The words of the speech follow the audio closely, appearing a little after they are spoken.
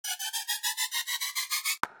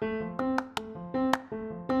Good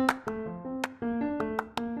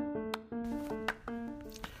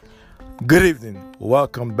evening.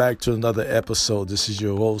 Welcome back to another episode. This is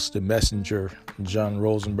your host, the messenger, John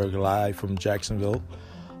Rosenberg, live from Jacksonville.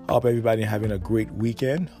 Hope everybody having a great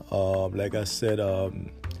weekend. Like I said,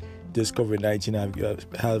 this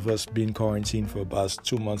COVID-19 have us been quarantined for about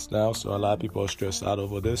 2 months now, so a lot of people are stressed out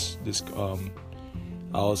over this.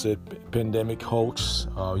 I also said pandemic hoax.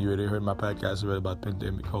 You already heard my podcast about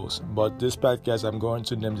pandemic hoax. But this podcast, I'm going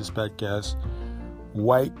to name this podcast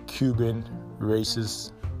White Cuban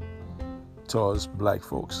Racist towards black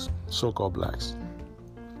folks, so-called blacks.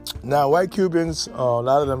 Now, white Cubans, a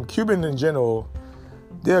lot of them, Cuban in general,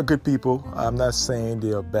 they're good people. I'm not saying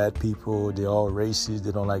they are bad people. They're all racist.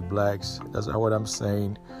 They don't like blacks. That's not what I'm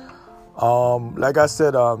saying. Like I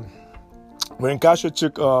said, when Castro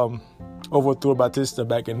took overthrew Batista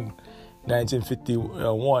back in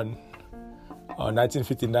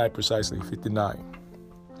 1959 precisely, 59.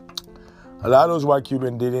 A lot of those white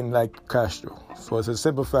Cubans, they didn't like Castro. For the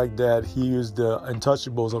simple fact that he used the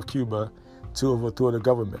untouchables of Cuba to overthrow the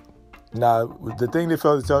government. Now, the thing they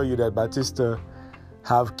failed to tell you that Batista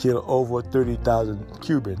have killed over 30,000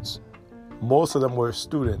 Cubans. Most of them were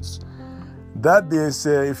students. That being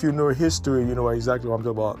said, if you know history, you know exactly what I'm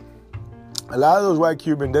talking about. A lot of those white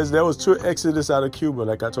Cubans, there was 2 exodus out of Cuba,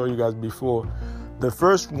 like I told you guys before. The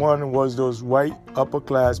first one was those white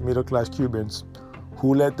upper-class, middle-class Cubans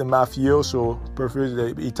who let the mafioso,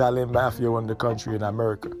 particularly the Italian mafia, run the country in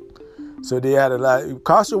America. So they had a lot.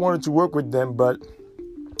 Castro wanted to work with them,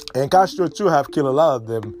 and Castro too have killed a lot of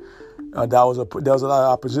them. There was a lot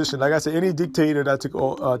of opposition. Like I said, any dictator that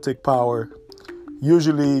take power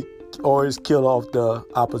usually always kill off the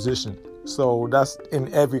opposition. So that's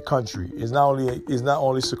in every country. It's not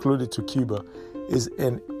only secluded to Cuba. It's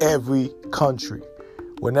in every country.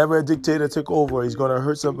 Whenever a dictator took over, he's going to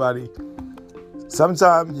hurt somebody.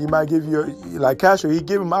 Sometimes he might give you, like Castro, he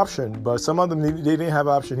gave him option, but some of them, they didn't have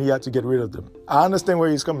option. He had to get rid of them. I understand where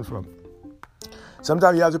he's coming from.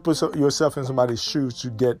 Sometimes you have to put yourself in somebody's shoes to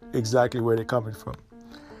get exactly where they're coming from.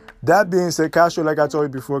 That being said, Castro, like I told you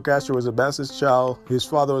before, Castro was a bastard child. His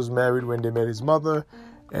father was married when they met his mother,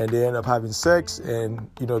 and they ended up having sex. And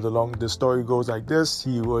the story goes like this: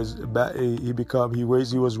 he was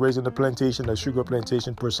raised in a plantation, a sugar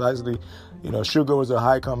plantation, precisely. Sugar was a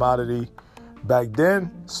high commodity back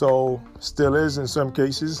then, so still is in some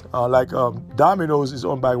cases. Domino's is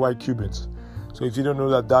owned by white Cubans. So if you don't know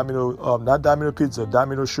that, not Domino Pizza,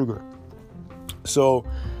 Domino Sugar. So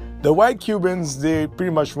the white Cubans, they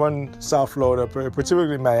pretty much run South Florida,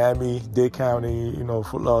 particularly Miami, Dade County,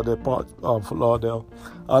 Fort Lauderdale.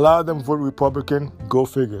 A lot of them vote Republican. Go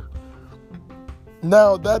figure.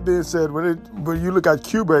 Now that being said, when you look at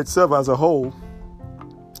Cuba itself as a whole,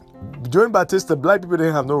 during Batista, black people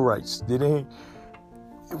didn't have no rights.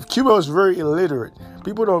 Cuba was very illiterate.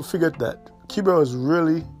 People don't forget that. Cuba was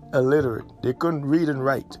really illiterate. They couldn't read and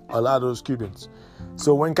write, a lot of those Cubans.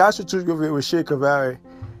 So when Castro took over with Che Guevara,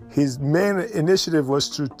 his main initiative was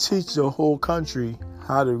to teach the whole country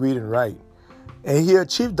how to read and write. And he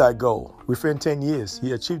achieved that goal within 10 years.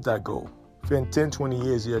 He achieved that goal. Within 10, 20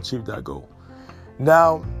 years, he achieved that goal.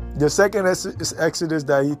 Now, the second exodus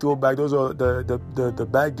that he threw back, those are the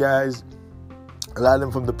bad guys, a lot of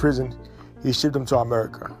them from the prison, he shipped them to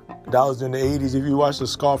America. That was in the 80s. If you watch the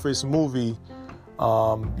Scarface movie,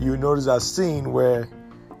 you notice that scene where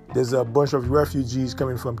there's a bunch of refugees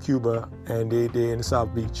coming from Cuba and they're in the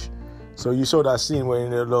South Beach. So you saw that scene where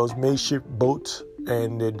in those makeshift boats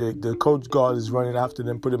and the Coast Guard is running after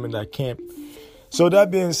them, put them in that camp. So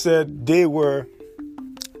that being said, they were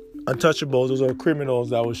untouchables. Those are criminals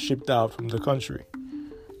that were shipped out from the country.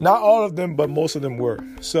 Not all of them, but most of them were.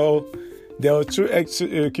 So there were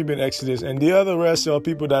 2 Cuban exodus, and the other rest are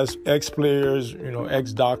people that's ex-players,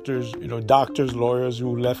 ex-doctors, doctors, lawyers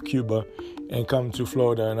who left Cuba and come to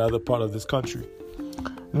Florida, another part of this country.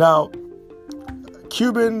 Now,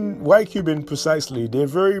 white Cuban precisely, they're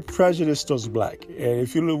very prejudiced towards black. And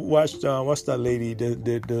if you watch what's that lady,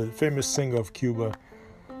 the famous singer of Cuba,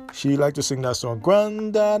 she liked to sing that song,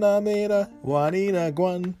 Guantanamera, Juanita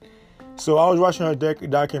Guan. So I was watching her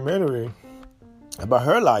documentary about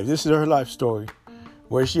her life. This is her life story,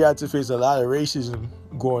 where she had to face a lot of racism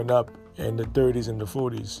growing up in the 30s and the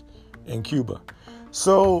 40s in Cuba.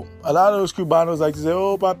 So a lot of those Cubanos like to say,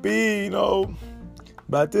 oh, papi,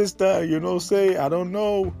 Batista, say, I don't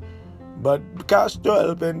know. But Castro,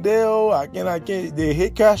 El Pendejo, I can't. They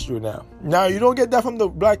hate Castro now. Now, you don't get that from the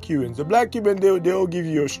black Cubans. The black Cuban, they'll give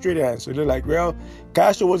you a straight answer. They're like, well,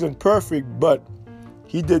 Castro wasn't perfect, but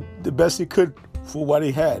he did the best he could for what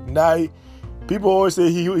he had. Now, People always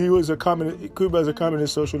say he was a communist. Cuba is a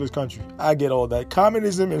communist socialist country. I get all that.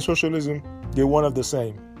 Communism and socialism, they're one of the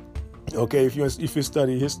same. Okay, if you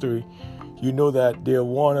study history, you know that they're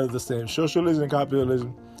one of the same. Socialism,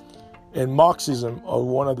 capitalism, and Marxism are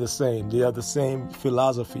one of the same. They are the same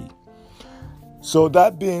philosophy. So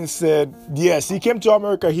that being said, yes, he came to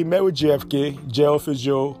America. He met with JFK, J.F.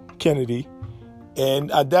 Fitzgerald Kennedy,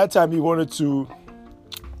 and at that time he wanted to,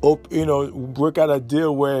 work out a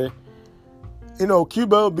deal where,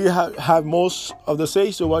 Cuba will have most of the say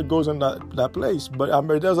so what goes in that place. But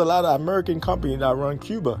there's a lot of American companies that run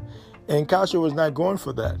Cuba, and Castro was not going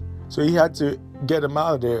for that. So he had to get them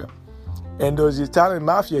out of there. And those Italian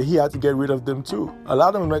mafia, he had to get rid of them too. A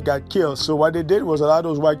lot of them got killed. So what they did was a lot of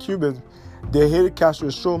those white Cubans, they hated Castro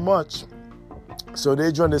so much, so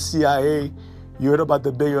they joined the CIA. You heard about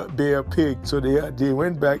the Bay Pig. So they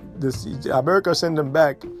went back. America sent them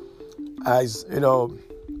back as, they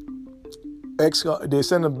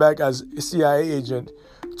sent them back as a CIA agent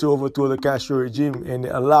to overthrow the Castro regime, and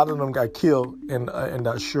a lot of them got killed in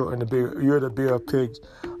that show. In the Bay of Pigs,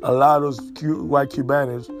 a lot of those white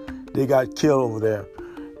Cubanos, they got killed over there,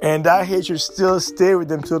 and that hatred still stay with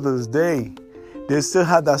them till this day. They still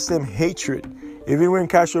have that same hatred. Even when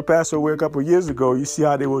Castro passed away a couple of years ago, you see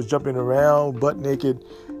how they was jumping around butt naked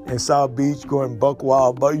in South Beach, going buck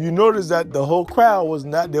wild. But you notice that the whole crowd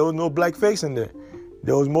there was no black face in there.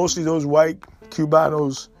 There was mostly those white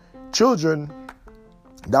Cubanos, children,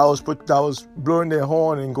 that was blowing their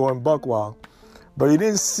horn and going buck wild. But you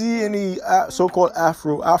didn't see any so-called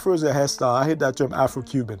Afro. Afro is a hairstyle. I hate that term,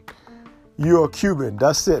 Afro-Cuban. You're a Cuban.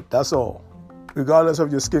 That's it. That's all. Regardless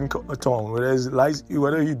of your skin tone,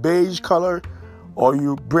 whether you beige color or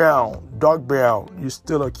you brown, dark brown, you're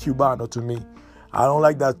still a Cubano to me. I don't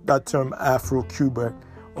like that term Afro-Cuban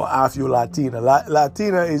or Afro-Latina.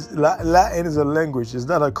 Latin is a language. It's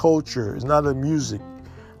not a culture. It's not a music.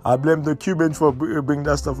 I blame the Cubans for bringing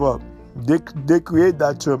that stuff up. They create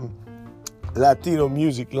that term, Latino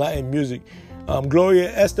music, Latin music.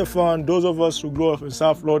 Gloria Estefan, those of us who grew up in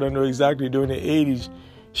South Florida know exactly during the 80s,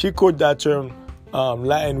 she coined that term,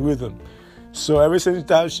 Latin rhythm. So ever since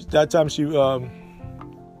that time she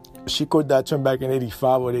coined that term back in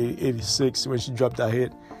 85 or 86 when she dropped that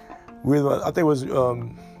hit. I think it was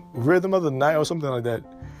Rhythm of the Night or something like that.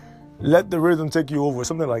 Let the Rhythm Take You Over,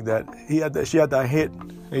 something like that. She had that hit,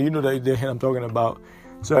 and you know the hit I'm talking about.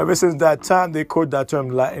 So ever since that time, they called that term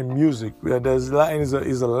Latin music. Latin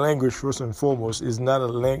is a language first and foremost. It's not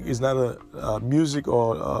a music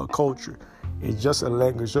or a culture. It's just a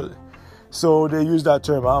language. So they use that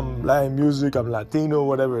term. I'm Latin music. I'm Latino.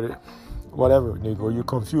 Whatever, Negro. You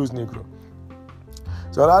confused Negro.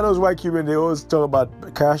 So a lot of those white Cubans, they always talk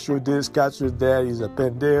about Castro this, Castro that. He's a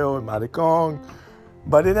pendejo and maricón.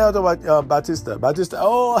 But they never talk about Batista.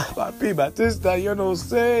 Papi, Batista, you know,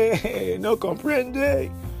 say, no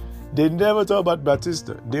comprende. They never talk about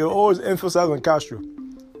Batista. They always emphasize on Castro.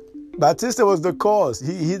 Batista was the cause.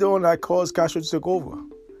 He the one that caused Castro to take over.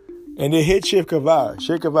 And they hate Che Guevara.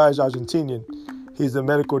 Che Guevara is Argentinian. He's a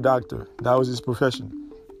medical doctor. That was his profession.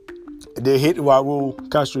 They hate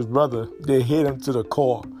Raul Castro's brother. They hate him to the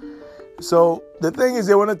core. So the thing is,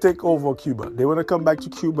 they want to take over Cuba. They want to come back to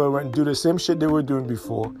Cuba and do the same shit they were doing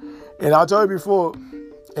before. And I'll tell you before,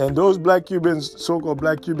 and those black Cubans, so-called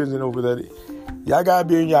black Cubans in over there, y'all gotta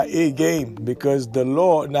be in your A game, because the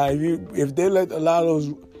law now, if they let a lot of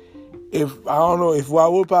those, if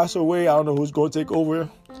Raul pass away, I don't know who's gonna take over.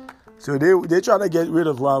 So they try to get rid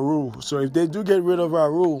of Raul. So if they do get rid of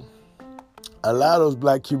Raul, a lot of those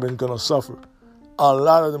black Cubans gonna suffer. A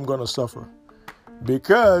lot of them gonna suffer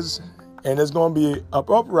because. And there's going to be an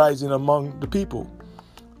uprising among the people.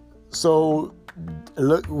 So,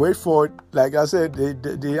 wait for it. Like I said,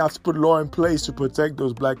 they have to put law in place to protect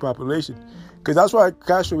those black population. Because that's why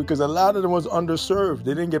Castro, because a lot of them was underserved.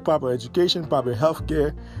 They didn't get proper education, proper health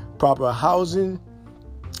care, proper housing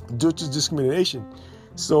due to discrimination.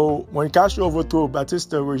 So, when Castro overthrew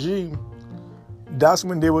Batista regime, that's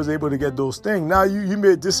when they was able to get those things. Now, you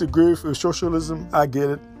may disagree with socialism. I get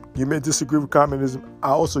it. You may disagree with communism. I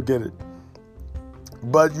also get it.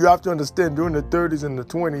 But you have to understand, during the 30s and the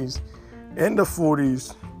 20s and the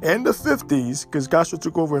 40s and the 50s, because Castro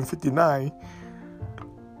took over in 59,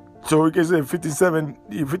 so we can say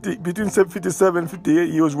between 57 and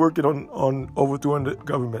 58, he was working on overthrowing the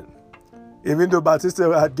government. Even though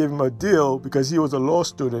Batista had given him a deal because he was a law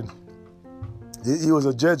student, he was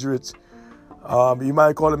a Jesuit. You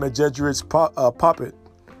might call him a Jesuit's puppet.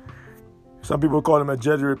 Some people call him a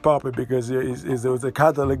Jesuit puppet because there was a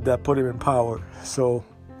Catholic that put him in power. So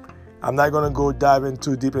I'm not going to dive in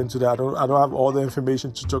too deep into that. I don't have all the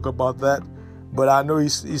information to talk about that. But I know he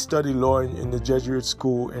studied law in the Jesuit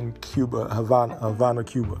school in Cuba, Havana,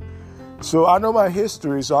 Cuba. So I know my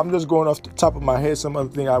history, so I'm just going off the top of my head some other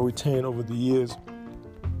thing I retained over the years.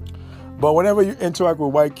 But whenever you interact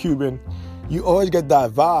with white Cuban, you always get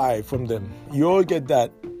that vibe from them. You always get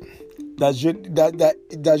that je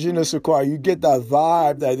ne sais quoi. You get that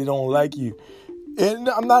vibe that they don't like you. And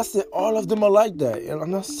I'm not saying all of them are like that. And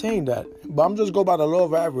I'm not saying that. But I'm just going by the law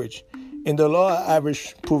of average. And the law of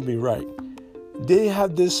average proved me right. They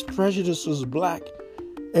have this prejudice towards black.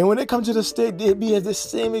 And when they come to the state, they be at the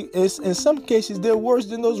same. In some cases, they're worse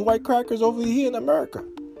than those white crackers over here in America.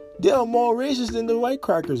 They are more racist than the white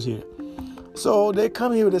crackers here. So they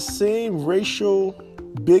come here with the same racial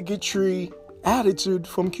bigotry attitude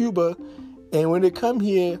from Cuba. And when they come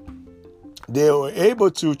here, they were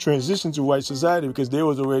able to transition to white society because they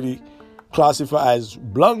was already classified as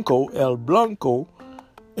El Blanco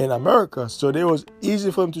in America. So it was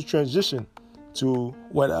easy for them to transition to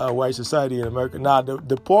white society in America. Now,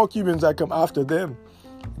 the poor Cubans that come after them,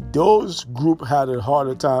 those group had a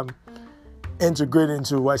harder time integrating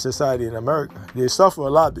into white society in America. They suffer a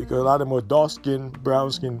lot because a lot of them were dark-skinned,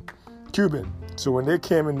 brown-skinned Cuban. So when they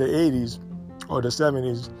came in the 80s or the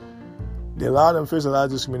 70s, a lot of them faced a lot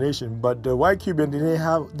of discrimination. But the white Cuban, they didn't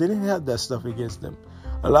have that stuff against them.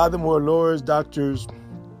 A lot of them were lawyers, doctors,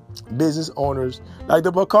 business owners, like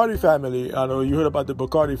the Bacardi family. I know you heard about the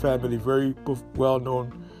Bacardi family, very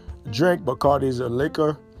well-known drink. Bacardi is a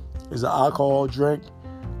liquor, is an alcohol drink.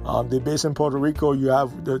 They're based in Puerto Rico. You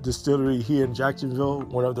have the distillery here in Jacksonville,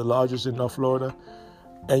 one of the largest in North Florida.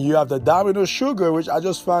 And you have the Domino Sugar, which I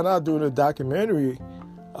just found out during a documentary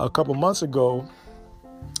a couple months ago,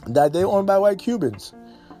 that they're owned by white Cubans.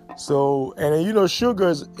 So, and sugar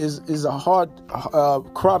is a hard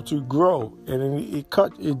crop to grow, and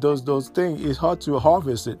it does those things. It's hard to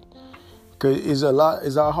harvest it because it's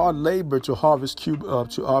a hard labor to harvest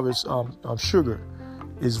sugar.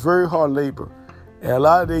 It's very hard labor,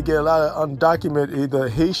 and they get a lot of undocumented either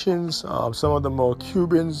Haitians. Some of them are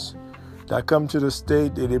Cubans that come to the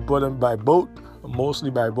state. They brought them by boat, mostly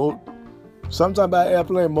by boat. Sometimes by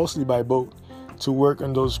airplane, mostly by boat, to work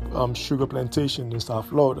on those sugar plantations in South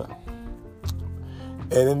Florida.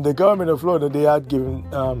 And in the government of Florida, they had given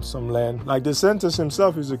some land. Like DeSantis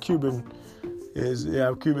himself is a Cuban,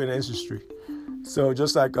 Cuban ancestry. So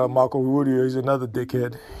just like Marco Rubio, he's another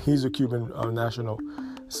dickhead. He's a Cuban national.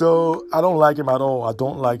 So I don't like him at all. I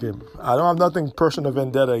don't like him. I don't have nothing personal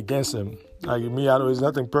vendetta against him. Like me, it's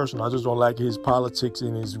nothing personal. I just don't like his politics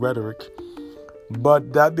and his rhetoric.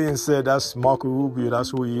 But that being said, that's Marco Rubio. That's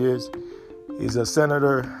who he is. He's a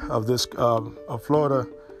senator of Florida.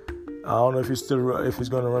 I don't know if he's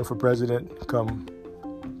going to run for president come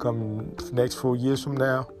next 4 years from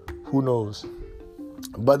now. Who knows?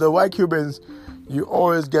 But the white Cubans, you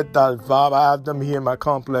always get that vibe. I have them here in my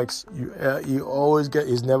complex. You always get.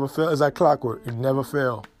 It's never fail. It's like clockwork. It never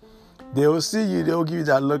fail. They will see you. They will give you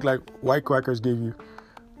that look like white crackers give you,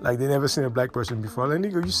 like they never seen a black person before. Like,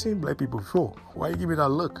 nigga, you seen black people before. Why you give me that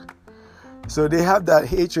look? So they have that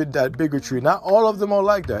hatred, that bigotry. Not all of them are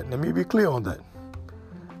like that. Let me be clear on that.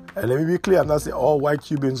 And let me be clear, I'm not saying all white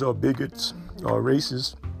Cubans are bigots or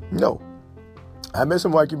racist. No. I met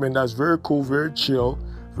some white Cubans that's very cool, very chill,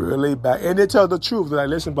 very laid back. And they tell the truth. They're like,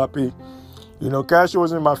 listen, papi, Castro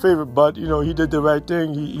wasn't my favorite, but, he did the right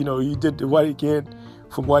thing. He did what he can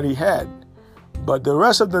from what he had. But the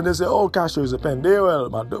rest of them, they say, oh, Castro is a pendejo,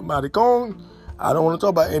 maricón. I don't want to talk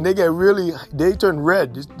about it. And they turn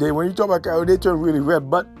red. When you talk about Castro, they turn really red.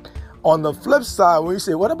 But on the flip side, when you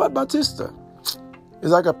say, what about Batista? It's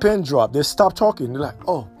like a pin drop. They stop talking. They're like,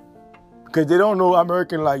 oh. Because they don't know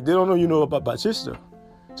American, they don't know about Batista.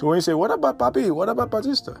 So when you say, what about Papi? What about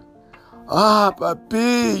Batista? Ah,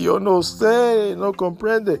 Papi, yo no sé, no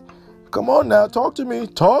comprende. Come on now, talk to me.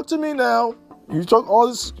 Talk to me now. You talk all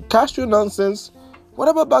this Castro nonsense. What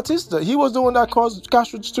about Batista? He was the one that caused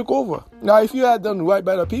Castro to take over. Now, if you had done right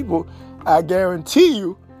by the people, I guarantee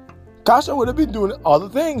you, Castro would have been doing other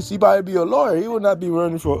things. He might be a lawyer. He would not be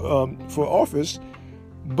running for office.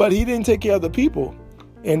 But he didn't take care of the people.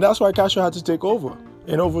 And that's why Castro had to take over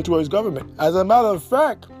and overthrow his government. As a matter of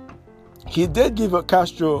fact, he did give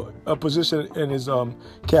Castro a position in his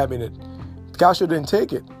cabinet. Castro didn't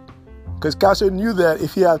take it. Because Castro knew that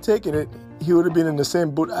if he had taken it, he would have been in the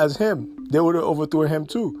same boat as him. They would have overthrown him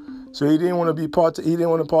too. So he didn't want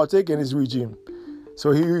to partake in his regime.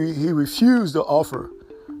 So he refused the offer.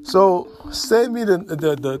 So save me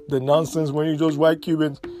the nonsense when those white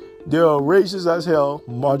Cubans, they are racist as hell,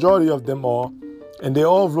 majority of them are, and they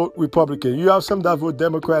all vote Republican. You have some that vote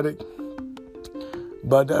Democratic,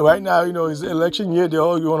 but right now, it's election year, they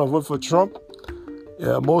all want to vote for Trump.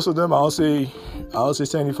 Yeah, most of them, I'll say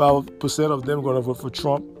 75% of them gonna vote for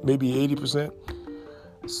Trump, maybe 80%.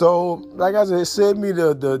 So, like I said, save me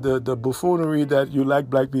the buffoonery that you like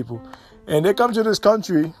black people. And they come to this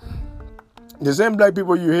country, the same black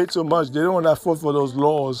people you hate so much, they don't want to fight for those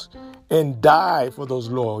laws and die for those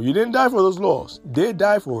laws. You didn't die for those laws. They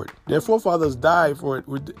died for it. Their forefathers died for it.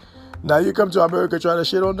 Now you come to America trying to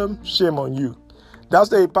shit on them? Shame on you. That's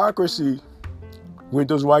the hypocrisy with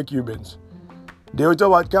those white Cubans. They would talk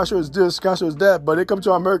about Castro is this, Castro is that, but they come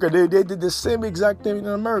to America, they did the same exact thing in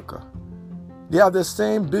America. They have the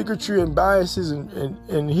same bigotry and biases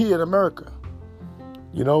in here in America.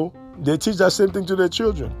 You know, they teach that same thing to their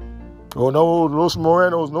children. Oh no, Los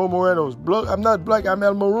Morenos, no Morenos. I'm not black, I'm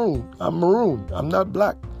El Maroon. I'm maroon, I'm not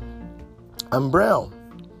black. I'm brown.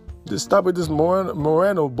 Just stop with this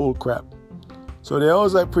Moreno bull crap. So they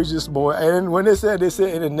always like preach this more. And when they say it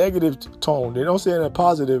in a negative tone. They don't say it in a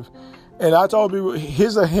positive. And I told people,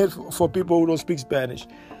 here's a hint for people who don't speak Spanish.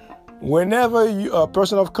 Whenever you a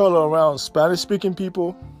person of color around Spanish-speaking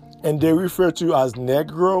people, and they refer to you as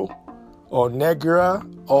Negro or Negra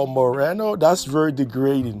or Moreno, that's very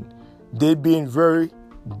degrading. They're being very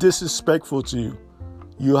disrespectful to you.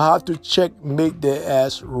 You have to checkmate their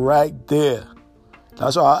ass right there.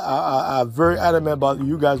 That's why I'm very adamant about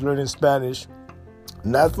you guys learning Spanish.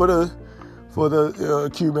 Not for the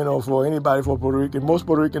Cuban or for anybody for Puerto Rican. Most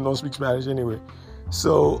Puerto Ricans don't speak Spanish anyway.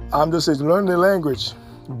 So I'm just saying, learn the language.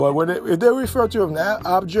 But if they refer to an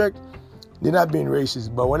object, they're not being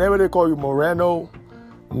racist. But whenever they call you Moreno,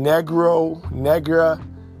 Negro, Negra,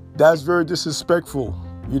 that's very disrespectful.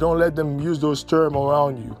 You don't let them use those terms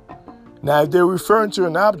around you. Now, if they're referring to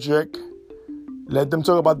an object, let them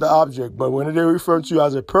talk about the object. But when they refer to you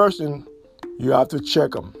as a person, you have to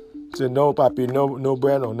check them. Say, no, papi, no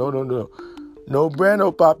bueno, no. No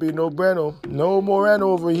bueno, papi, no bueno. No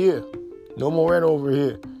Moreno over here. No Moreno over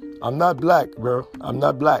here. I'm not black, bro. I'm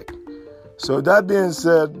not black. So that being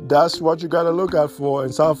said, that's what you got to look out for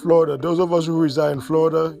in South Florida. Those of us who reside in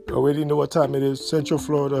Florida already know what time it is, Central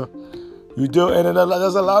Florida. You do, and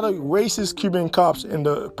there's a lot of racist Cuban cops in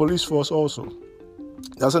the police force also.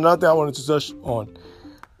 That's another thing I wanted to touch on.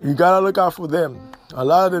 You got to look out for them. A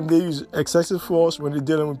lot of them, they use excessive force when they're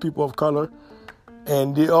dealing with people of color,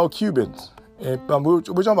 and they're all Cubans. And we're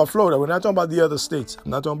talking about Florida. We're not talking about the other states.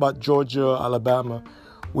 I'm not talking about Georgia, Alabama.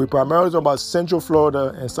 We're primarily talking about Central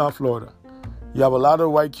Florida and South Florida. You have a lot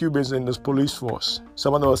of white Cubans in this police force.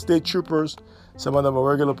 Some of them are state troopers. Some of them are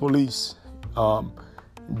regular police. Not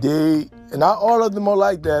all of them are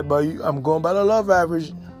like that, but I'm going by the love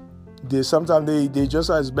average. Sometimes they just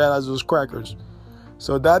as bad as those crackers.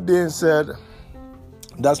 So that being said,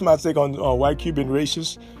 that's my take on white Cuban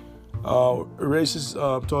racist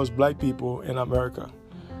towards black people in America.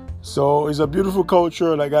 So it's a beautiful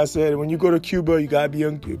culture. Like I said, when you go to Cuba, you gotta be,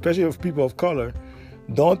 especially with people of color,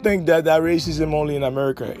 don't think that racism only in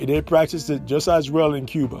America. They practice it just as well in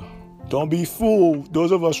Cuba. Don't be fooled.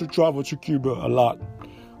 Those of us who travel to Cuba a lot,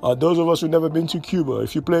 those of us who never been to Cuba,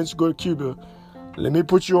 if you plan to go to Cuba, let me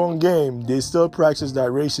put you on game. They still practice that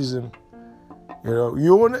racism. You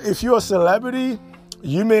know, if you're a celebrity,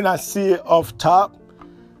 you may not see it off top,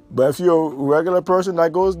 but if you're a regular person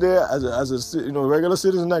that goes there, as a regular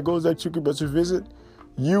citizen that goes there to Cuba to visit,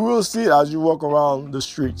 you will see it as you walk around the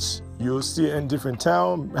streets. You'll see it in different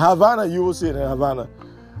towns. Havana, you will see it in Havana.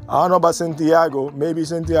 I don't know about Santiago. Maybe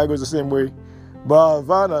Santiago is the same way. But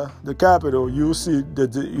Havana, the capital, you'll see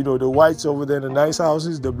the whites over there in the nice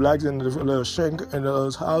houses, the blacks in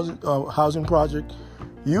the housing project.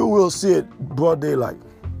 You will see it broad daylight.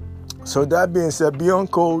 So that being said, be on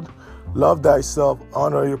code, love thyself,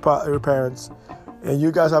 honor your parents, and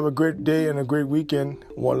you guys have a great day and a great weekend.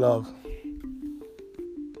 One love.